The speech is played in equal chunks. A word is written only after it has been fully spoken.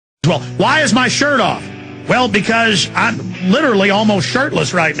well, why is my shirt off? Well, because I'm literally almost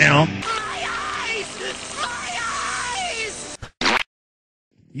shirtless right now. My eyes!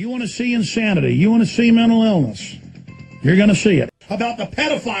 You want to see insanity, you want to see mental illness, you're going to see it. About the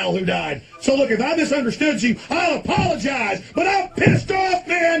pedophile who died. So look, if I misunderstood you, I'll apologize. But I'm pissed off,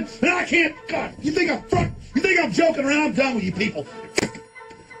 man, and I can't. God, you think I'm joking around? I'm done with you people.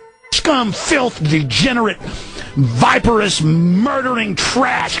 Scum, filth, degenerate, viperous, murdering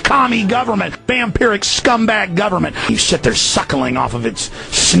trash, commie government, vampiric scumbag government. You sit there suckling off of its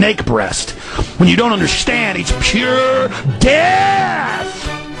snake breast when you don't understand it's pure death.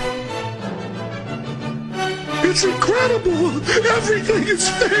 It's incredible. Everything is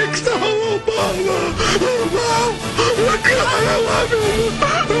fixed. Oh, Obama. Oh, God, I love you.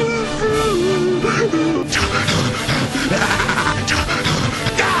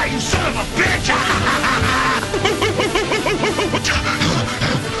 Die, you son of a bitch.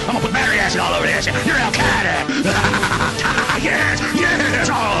 I'm going to put battery acid all over this. You're Al-Qaeda. Yes, yes.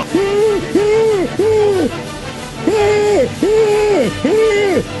 Oh.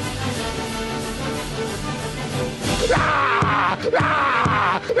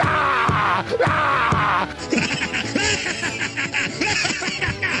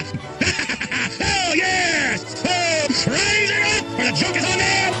 Oh, yes! Oh, raise it up! Where the joke is on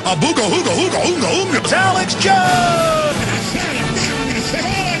there! A booga hooga hooga hooga hooga! It's Alex Jones! It's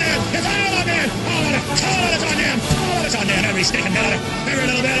all on them! It's all on them! All of it's on them! All of it's on them! Every stinking bit of it! Every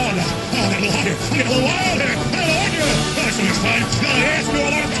little bit on them! Oh, I'm getting a little hot here! I'm getting a little wild here! I don't like you! Oh, this one's fun! Oh, yes, we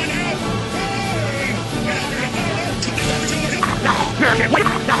all on it's on now!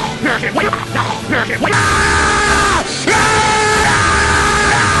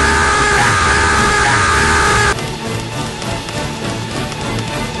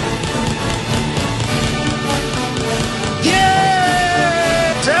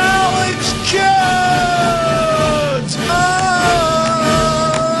 Yeah! Alex Jones!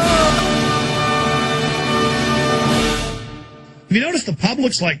 Have you noticed the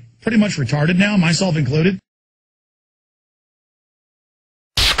public's like pretty much retarded now, myself included?